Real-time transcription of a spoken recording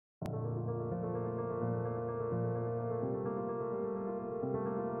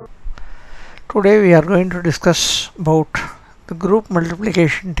Today we are going to discuss about the group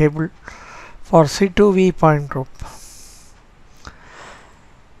multiplication table for C2v point group.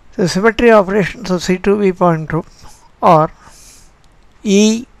 The symmetry operations of C2v point group are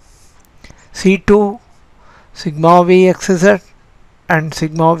E, C2, sigma v xz and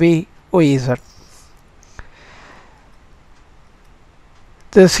sigma v yz.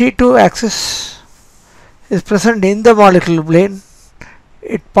 The C2 axis is present in the molecular plane.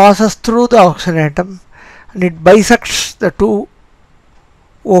 It passes through the oxygen atom and it bisects the two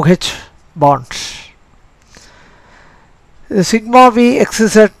OH bonds. The sigma v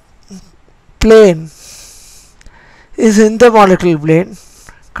xz plane is in the molecular plane,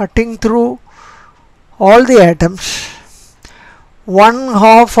 cutting through all the atoms. One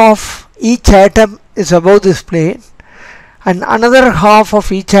half of each atom is above this plane and another half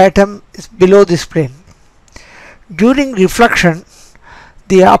of each atom is below this plane. During reflection,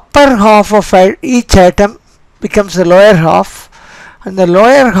 the upper half of each atom becomes the lower half and the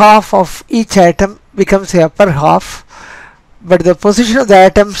lower half of each atom becomes the upper half, but the position of the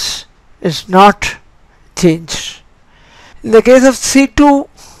atoms is not changed. In the case of C2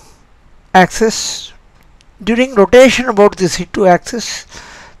 axis, during rotation about the C2 axis,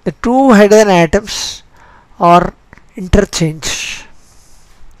 the two hydrogen atoms are interchanged.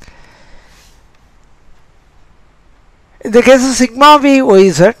 In the case of sigma v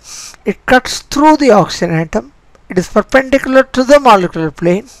yz, it cuts through the oxygen atom. It is perpendicular to the molecular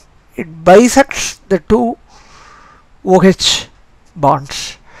plane. It bisects the two OH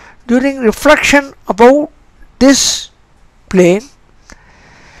bonds. During reflection above this plane,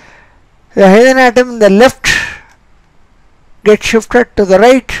 the hydrogen atom in the left gets shifted to the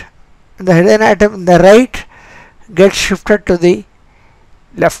right and the hydrogen atom in the right gets shifted to the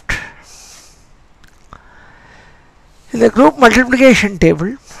left. In the group multiplication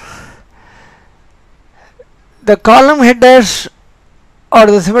table, the column headers are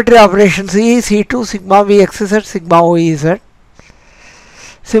the symmetry operations E, C2, sigma v xz, sigma yz.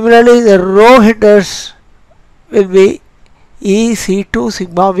 Similarly, the row headers will be E, C2,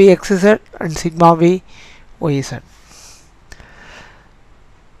 sigma v xz and sigma v yz.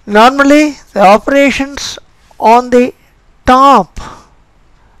 Normally, the operations on the top,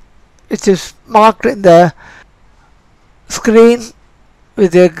 which is marked in the screen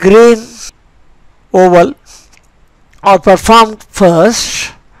with a green oval, are performed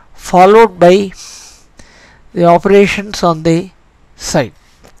first, followed by the operations on the side.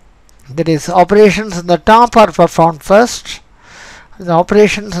 That is, operations on the top are performed first, and the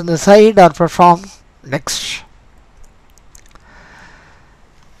operations on the side are performed next.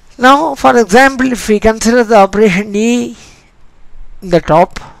 Now, for example, if we consider the operation E in the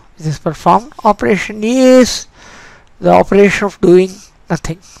top, which is performed, operation E is the operation of doing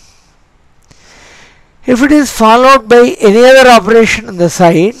nothing. If it is followed by any other operation on the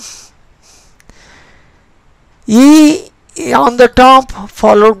side, E on the top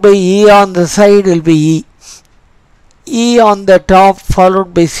followed by E on the side will be E. E on the top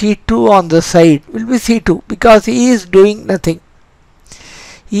followed by C2 on the side will be C2, because E is doing nothing.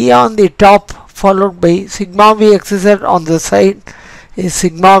 E on the top followed by sigma v xz on the side is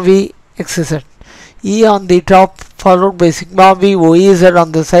sigma v xz. E on the top followed by sigma v yz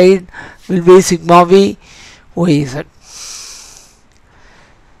on the side will be sigma v yz.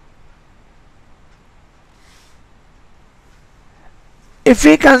 If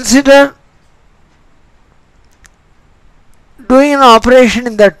we consider doing an operation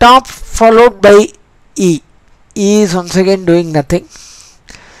in the top followed by E, E is once again doing nothing.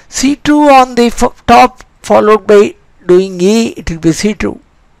 C2 on the top followed by doing E, it will be C2.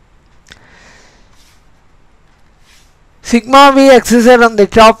 Sigma v xz on the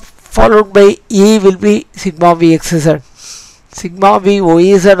top followed by E will be sigma v xz. Sigma v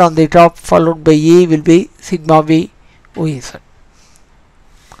yz on the top followed by E will be sigma v yz.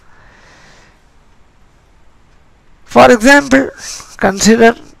 For example,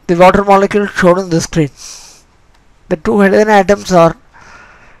 consider the water molecule shown on the screen. The two hydrogen atoms are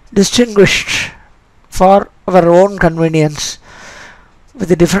distinguished for our own convenience with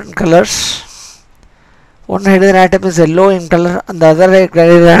the different colors. One hydrogen atom is yellow in color and the other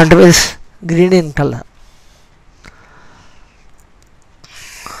hydrogen atom is green in color.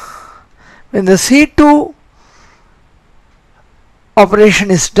 When the C2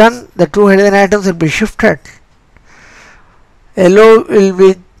 operation is done, the two hydrogen atoms will be shifted. Yellow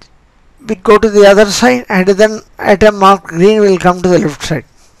will go to the other side, hydrogen atom marked green will come to the left side.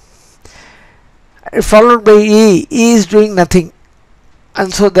 Followed by E, E is doing nothing,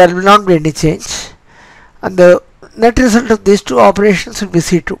 and so there will not be any change. And the net result of these two operations will be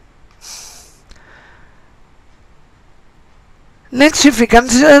C2. Next, if we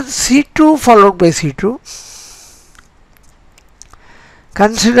consider C2 followed by C2,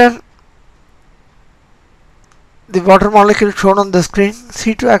 consider the water molecule shown on the screen.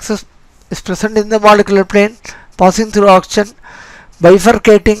 C2 axis is present in the molecular plane, passing through oxygen,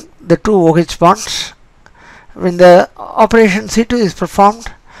 bifurcating the two OH bonds. When the operation C2 is performed,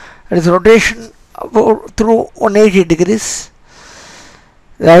 it is rotation through 180 degrees.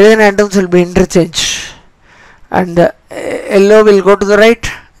 The hydrogen atoms will be interchanged, and yellow will go to the right,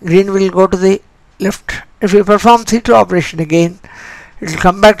 green will go to the left. If we perform C2 operation again, it will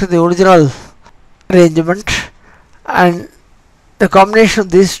come back to the original arrangement, and the combination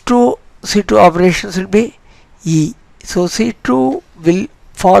of these two C2 operations will be E. So C2 will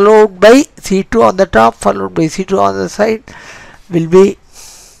followed by C2 on the top followed by C2 on the side will be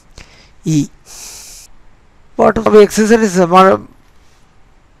E. What we exercise is a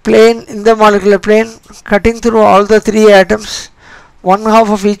plane in the molecular plane cutting through all the three atoms. One half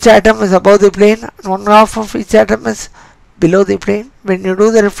of each atom is above the plane and one half of each atom is below the plane. When you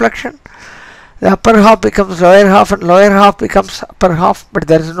do the reflection, the upper half becomes lower half and lower half becomes upper half, but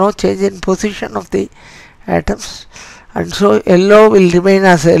there is no change in position of the atoms, and so yellow will remain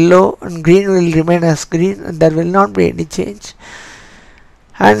as yellow and green will remain as green, and there will not be any change.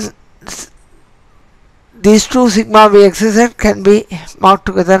 And these two sigma v xz can be marked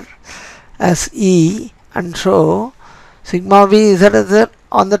together as E, and so sigma v zz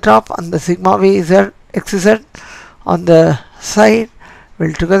on the top and the sigma v z xz on the side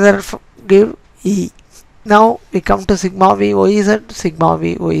will together give E. Now we come to sigma v yz, sigma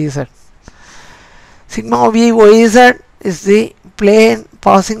v yz. Sigma v yz is the plane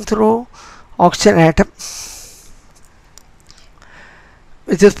passing through oxygen atom,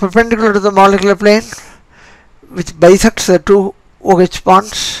 which is perpendicular to the molecular plane, which bisects the two OH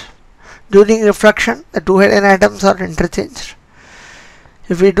bonds. During reflection, the two hydrogen atoms are interchanged.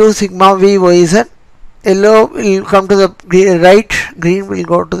 If we do sigma v yz, yellow will come to the right, green will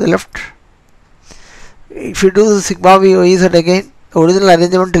go to the left. If you do the sigma v yz again, the original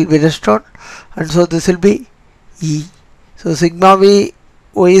arrangement will be restored, and so this will be E. So sigma v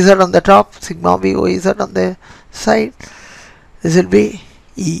yz on the top, sigma v yz on the side, this will be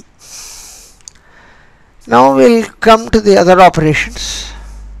E. Now we will come to the other operations.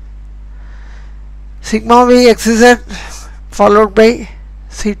 Sigma v xz followed by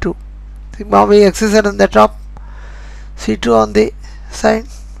C2. Sigma v xz on the top, C2 on the side.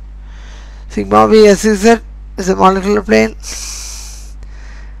 Sigma v sz is a molecular plane,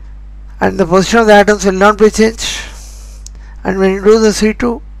 and the position of the atoms will not be changed, and when you do the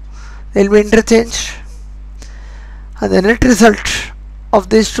C2, they will be interchanged, and the net result of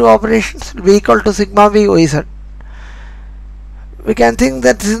these two operations will be equal to sigma v yz. We can think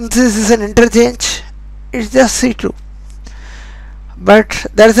that since this is an interchange, it is just C2, but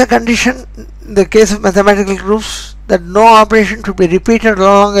there is a condition in the case of mathematical proofs that no operation should be repeated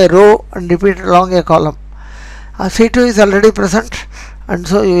along a row and repeated along a column. C2 is already present, and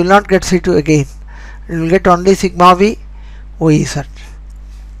so you will not get C2 again. You will get only sigma v yz.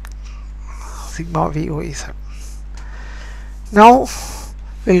 Sigma v yz. Now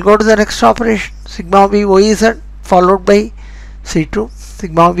we will go to the next operation. Sigma v yz followed by C2.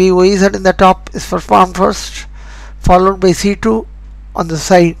 Sigma v yz in the top is performed first, followed by C2 on the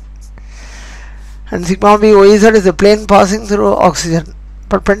side. And sigma v yz is a plane passing through oxygen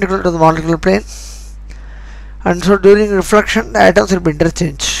perpendicular to the molecular plane, and so during reflection the atoms will be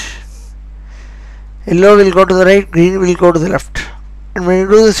interchanged. Yellow will go to the right, green will go to the left, and when you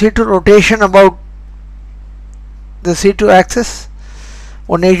do the C2 rotation about the C2 axis,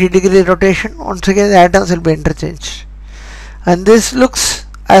 180 degree rotation, once again the atoms will be interchanged, and this looks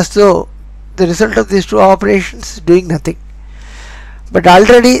as though the result of these two operations is doing nothing. But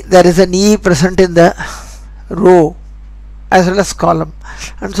already there is an E present in the row as well as column,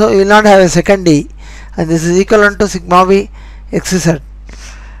 and so you will not have a second E, and this is equivalent to sigma v xz.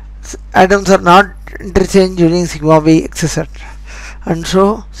 Atoms are not interchanged during sigma v xz, and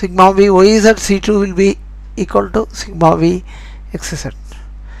so sigma v yz C2 will be equal to sigma v xz.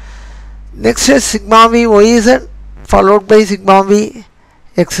 Next is sigma v yz followed by sigma v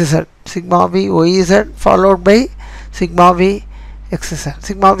xz. Sigma v yz followed by sigma v xz.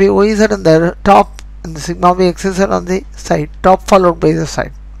 Sigma v yz on the top and the sigma v xz on the side, top followed by the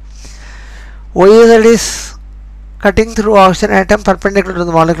side. Yz is cutting through oxygen atom perpendicular to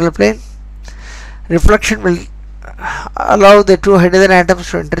the molecular plane. Reflection will allow the two hydrogen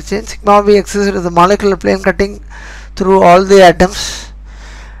atoms to interchange. Sigma v xz is the molecular plane cutting through all the atoms,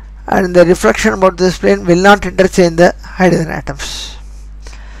 and the reflection about this plane will not interchange the hydrogen atoms.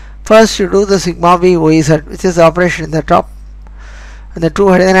 First you do the sigma v yz, which is the operation in the top, and the two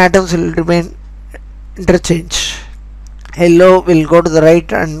hydrogen atoms will remain interchanged. Yellow will go to the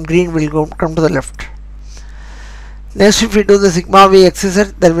right and green will come to the left. Next, if we do the sigma v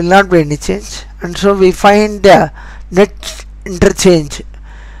xz, there will not be any change, and so we find the net interchange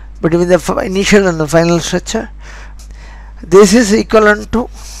between the initial and the final structure. This is equivalent to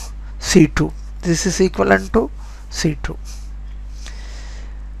C2. This is equivalent to C2.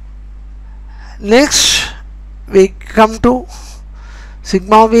 Next, we come to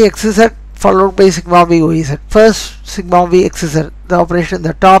sigma v xz followed by sigma v yz. First, sigma v xz, the operation in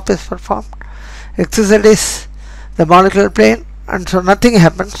the top is performed. Xz is the molecular plane, and so nothing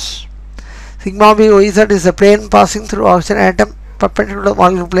happens. Sigma v yz is the plane passing through oxygen atom perpendicular to the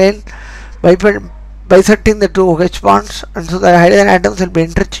molecular plane bisecting the two OH bonds, and so the hydrogen atoms will be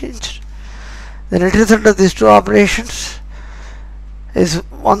interchanged. The net result of these two operations is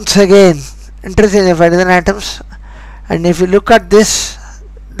once again interchange of hydrogen atoms, and if you look at this,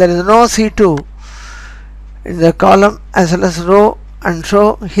 there is no C2 in the column as well as row, and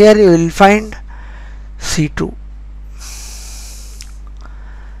so here you will find C2.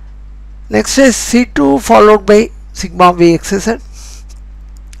 Next is C2 followed by sigma v xz.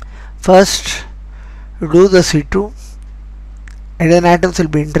 First, you do the C2, hydrogen atoms will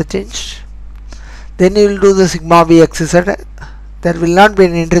be interchanged. Then you will do the sigma v xz. There will not be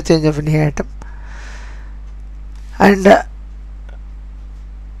any interchange of any atom, and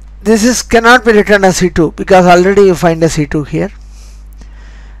this cannot be written as C2 because already you find a C2 here,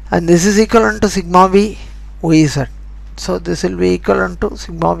 and this is equivalent to sigma v yz. So this will be equivalent to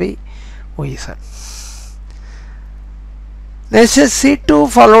sigma v yz. Next is C2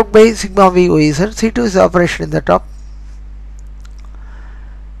 followed by sigma v yz. C2 is the operation in the top.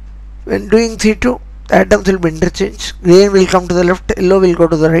 When doing C2, the atoms will be interchanged. Green will come to the left, yellow will go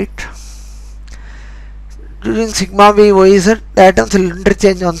to the right. During sigma v yz, the atoms will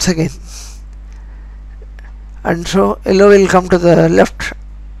interchange once again, and so yellow will come to the left.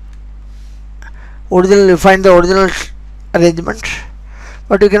 Original, you find the original arrangement,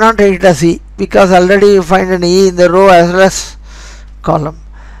 but you cannot write it as E because already you find an E in the row as well as column,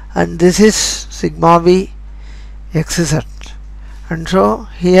 and this is sigma v xz, and so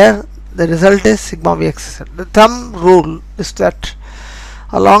here the result is sigma v xz. The thumb rule is that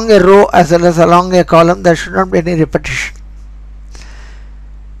along a row as well as along a column there should not be any repetition.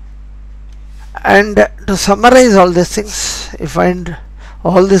 And to summarize all these things, you find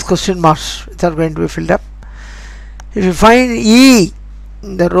all these question marks which are going to be filled up. If you find E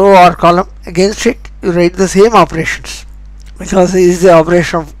in the row or column, against it you write the same operations because it is the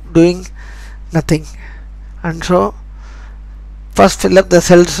operation of doing nothing, and so first fill up the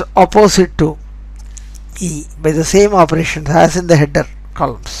cells opposite to E by the same operations as in the header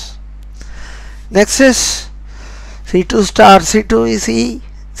columns. Next is C2 star C2 is E,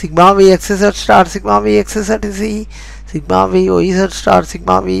 sigma v xz star sigma v xz is E, sigma v yz star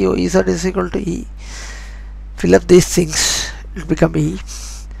sigma v yz is equal to E. Fill up these things, it will become E.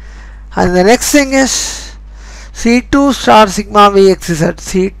 And the next thing is C2 star sigma v xz.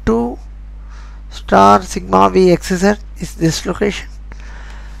 C2 star sigma v xz is this location.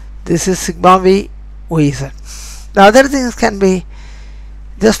 This is sigma v yz. The other things can be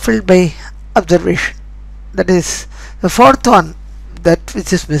just filled by observation. That is the fourth one, that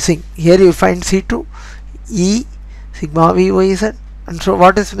which is missing. Here you find C2 E sigma v yz, and so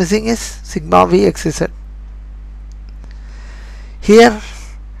what is missing is sigma v xz. Here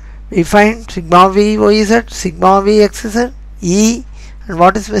we find sigma v yz, sigma v xz, E, and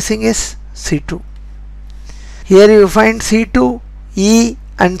what is missing is C2. Here you find C2 E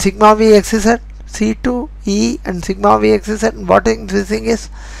and sigma v xz, C2 E and sigma v xz, and what is missing is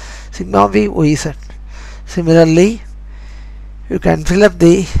sigma v yz. Similarly, you can fill up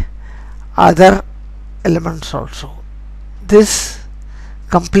the other elements also. This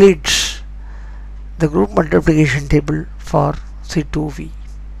completes the group multiplication table for C2v.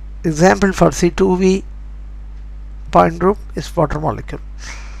 Example for C2v point group is water molecule.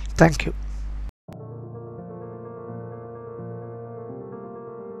 Thank you.